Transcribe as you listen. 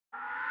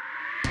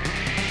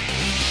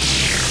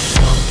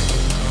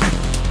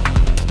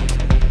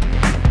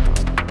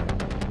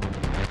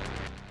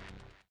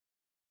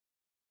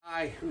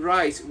Hi,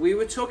 right, we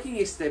were talking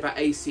yesterday about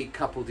AC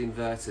coupled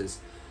inverters.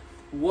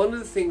 One of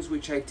the things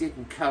which I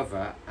didn't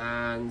cover,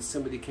 and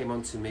somebody came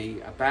on to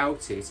me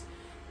about it,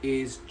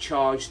 is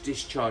charge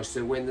discharge.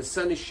 So when the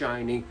sun is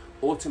shining,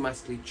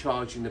 automatically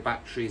charging the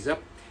batteries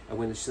up, and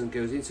when the sun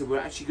goes in, so we're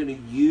actually going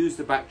to use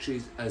the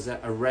batteries as a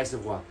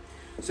reservoir.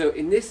 So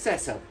in this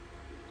setup,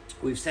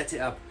 we've set it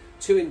up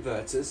 2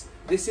 inverters.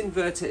 This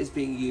inverter is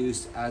being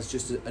used as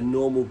just a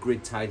normal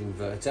grid-tied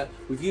inverter.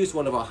 We've used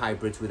one of our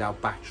hybrids without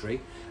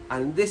battery,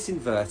 and this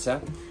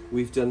inverter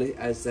we've done it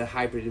as a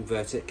hybrid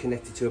inverter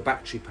connected to a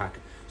battery pack.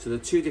 So there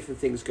are 2 different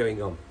things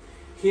going on.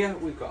 Here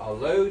we've got our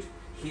load,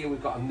 here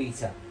we've got a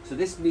meter. So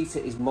this meter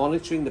is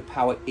monitoring the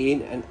power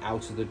in and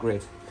out of the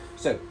grid.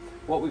 So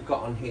what we've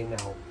got on here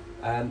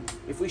now,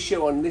 if we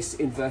show on this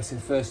inverter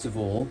first of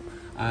all,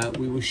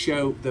 we will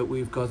show that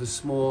we've got a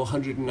small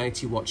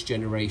 190 watts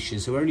generation.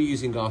 So we're only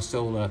using our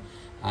solar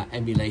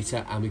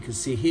emulator, and we can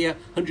see here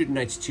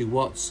 192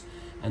 watts,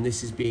 and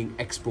this is being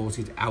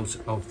exported out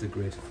of the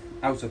grid,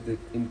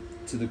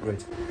 into the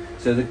grid.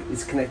 So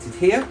it's connected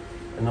here,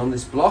 and on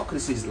this block,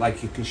 this is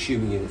like your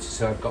consuming unit.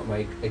 So I've got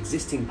my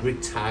existing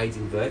grid tied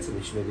inverter,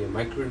 which may be a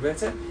micro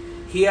inverter.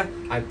 Here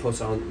I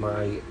put on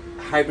my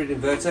hybrid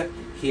inverter.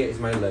 Here is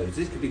my load.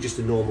 This could be just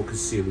a normal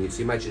consuming unit.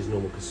 So imagine it's a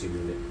normal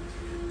consuming unit.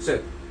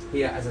 So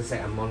here, as I say,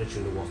 I'm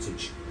monitoring the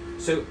wattage.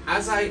 So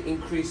as I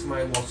increase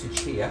my wattage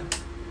here,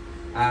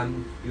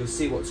 you'll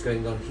see what's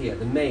going on here.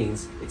 The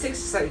mains, it takes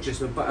a slight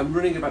adjustment, but I'm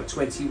running about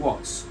 20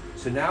 watts.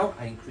 So now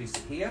I increase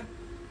it here,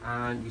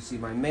 and you see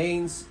my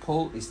mains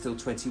pull is still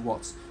 20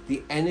 watts.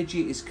 The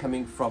energy is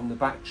coming from the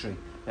battery.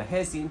 Now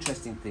here's the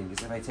interesting thing, is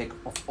if I take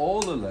off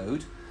all the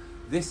load,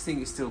 this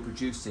thing is still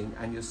producing,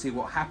 and you'll see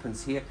what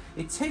happens here.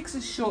 It takes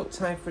a short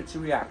time for it to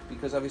react,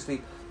 because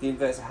obviously the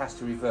inverter has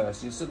to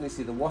reverse. You'll suddenly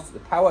see the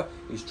power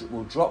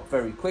will drop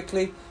very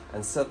quickly,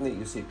 and suddenly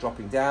you'll see it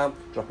dropping down,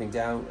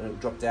 and it'll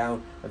drop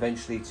down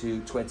eventually to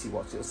 20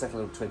 watts. It'll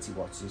settle at 20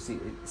 watts. You see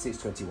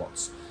it's 20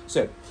 watts.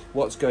 So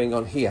what's going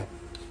on here?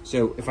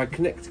 So if I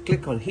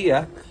click on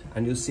here,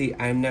 and you'll see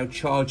I am now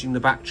charging the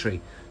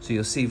battery. So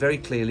you'll see very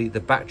clearly the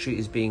battery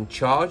is being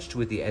charged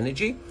with the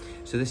energy.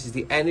 So this is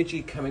the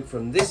energy coming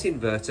from this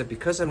inverter.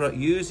 Because I'm not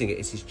using it,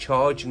 it is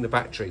charging the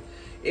battery.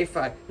 If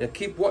I now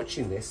keep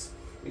watching this,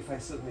 if I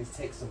suddenly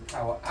take some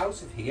power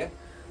out of here,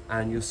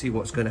 and you'll see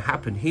what's going to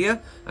happen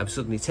here, I'm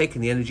suddenly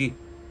taking the energy,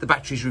 the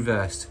battery's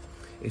reversed.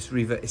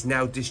 It's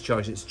now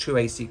discharged, it's true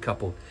AC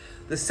coupled.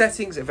 The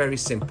settings are very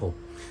simple.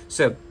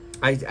 So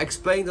I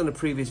explained on a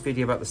previous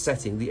video about the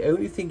setting. The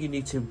only thing you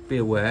need to be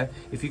aware,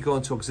 if you go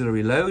onto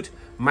auxiliary load,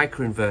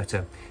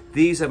 microinverter,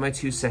 these are my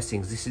 2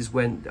 settings. This is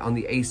when on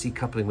the AC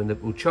coupling, when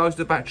it will charge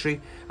the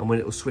battery and when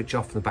it will switch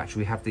off from the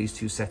battery. We have these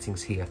 2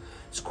 settings here.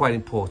 It's quite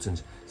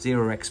important.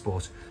 0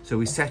 export. So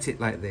we set it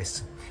like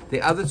this.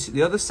 The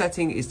other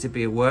setting is to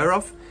be aware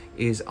of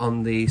is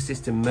on the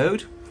system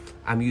mode.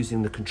 I'm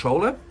using the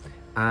controller,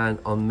 and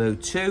on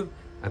mode 2,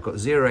 I've got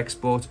 0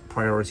 export,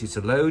 priority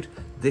to load.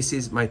 This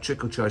is my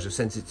trickle charge. I've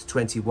set it to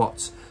 20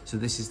 watts. So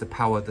this is the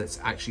power that's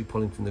actually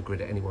pulling from the grid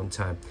at any one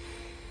time.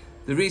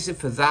 The reason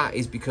for that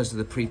is because of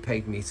the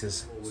prepaid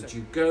meters. So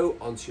you go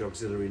onto your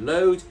auxiliary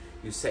load,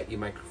 you set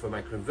your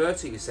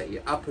microinverter, you set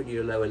your upper and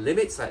your lower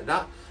limits like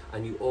that,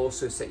 and you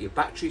also set your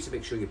battery to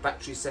make sure your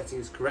battery setting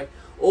is correct.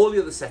 All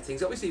the other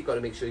settings, obviously you've got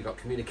to make sure you've got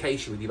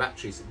communication with your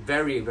batteries.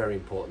 Very, very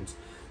important.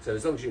 So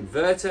as long as your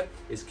inverter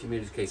is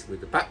communicating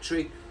with the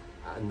battery,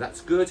 and that's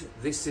good,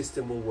 this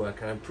system will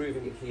work, and I'm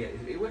proving it here.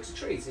 It works a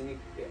treat, and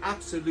it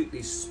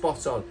absolutely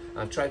spot on.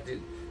 I've tried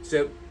to.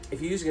 So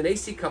if you're using an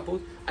AC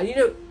coupled, and you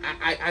know,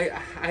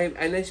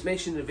 I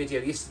mentioned in a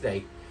video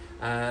yesterday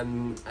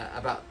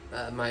about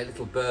my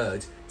little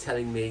bird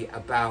telling me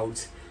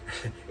about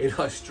in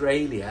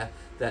Australia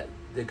that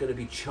they're going to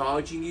be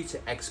charging you to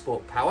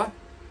export power.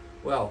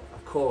 Well,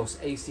 of course,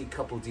 AC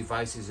coupled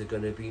devices are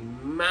going to be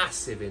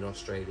massive in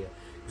Australia.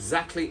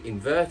 Exactly,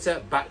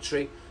 inverter,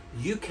 battery.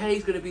 UK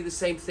is going to be the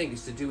same thing.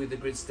 It's to do with the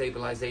grid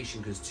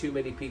stabilization, because too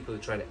many people are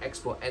trying to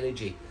export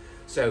energy.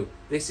 So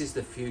this is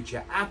the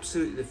future,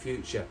 absolutely the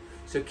future.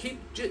 So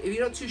if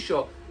you're not too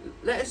sure,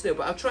 let us know.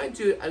 But I'll try and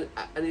do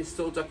an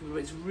install document.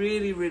 It's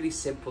really, really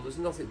simple. There's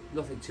nothing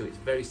to it. It's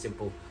a very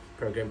simple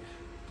program.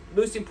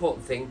 Most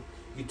important thing,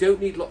 you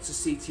don't need lots of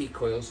CT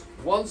coils.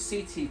 One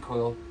CT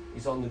coil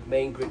is on the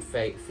main grid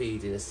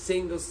feed in a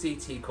single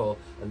CT coil,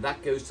 and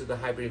that goes to the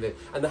hybrid inverter.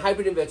 And the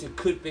hybrid inverter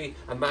could be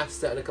a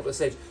master and a couple of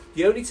slaves.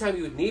 The only time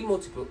you would need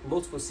multiple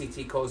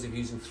CT coils if you're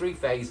using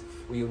 3-phase,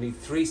 where you'll need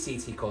 3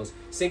 CT coils.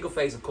 Single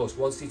phase, of course,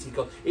 1 CT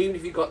coil. Even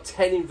if you've got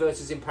 10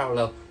 inverters in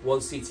parallel,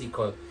 1 CT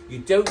coil. You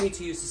don't need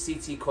to use the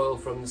CT coil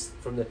from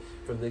the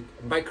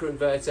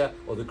microinverter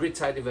or the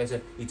grid-tied inverter.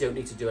 You don't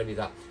need to do any of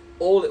that.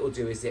 All it will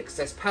do is the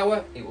excess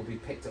power, it will be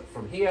picked up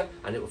from here,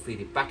 and it will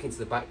feed it back into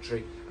the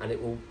battery, and it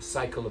will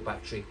cycle the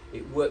battery.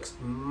 It works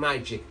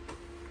magic.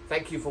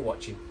 Thank you for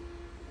watching.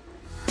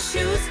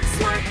 Choose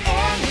smart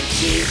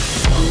energy.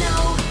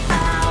 No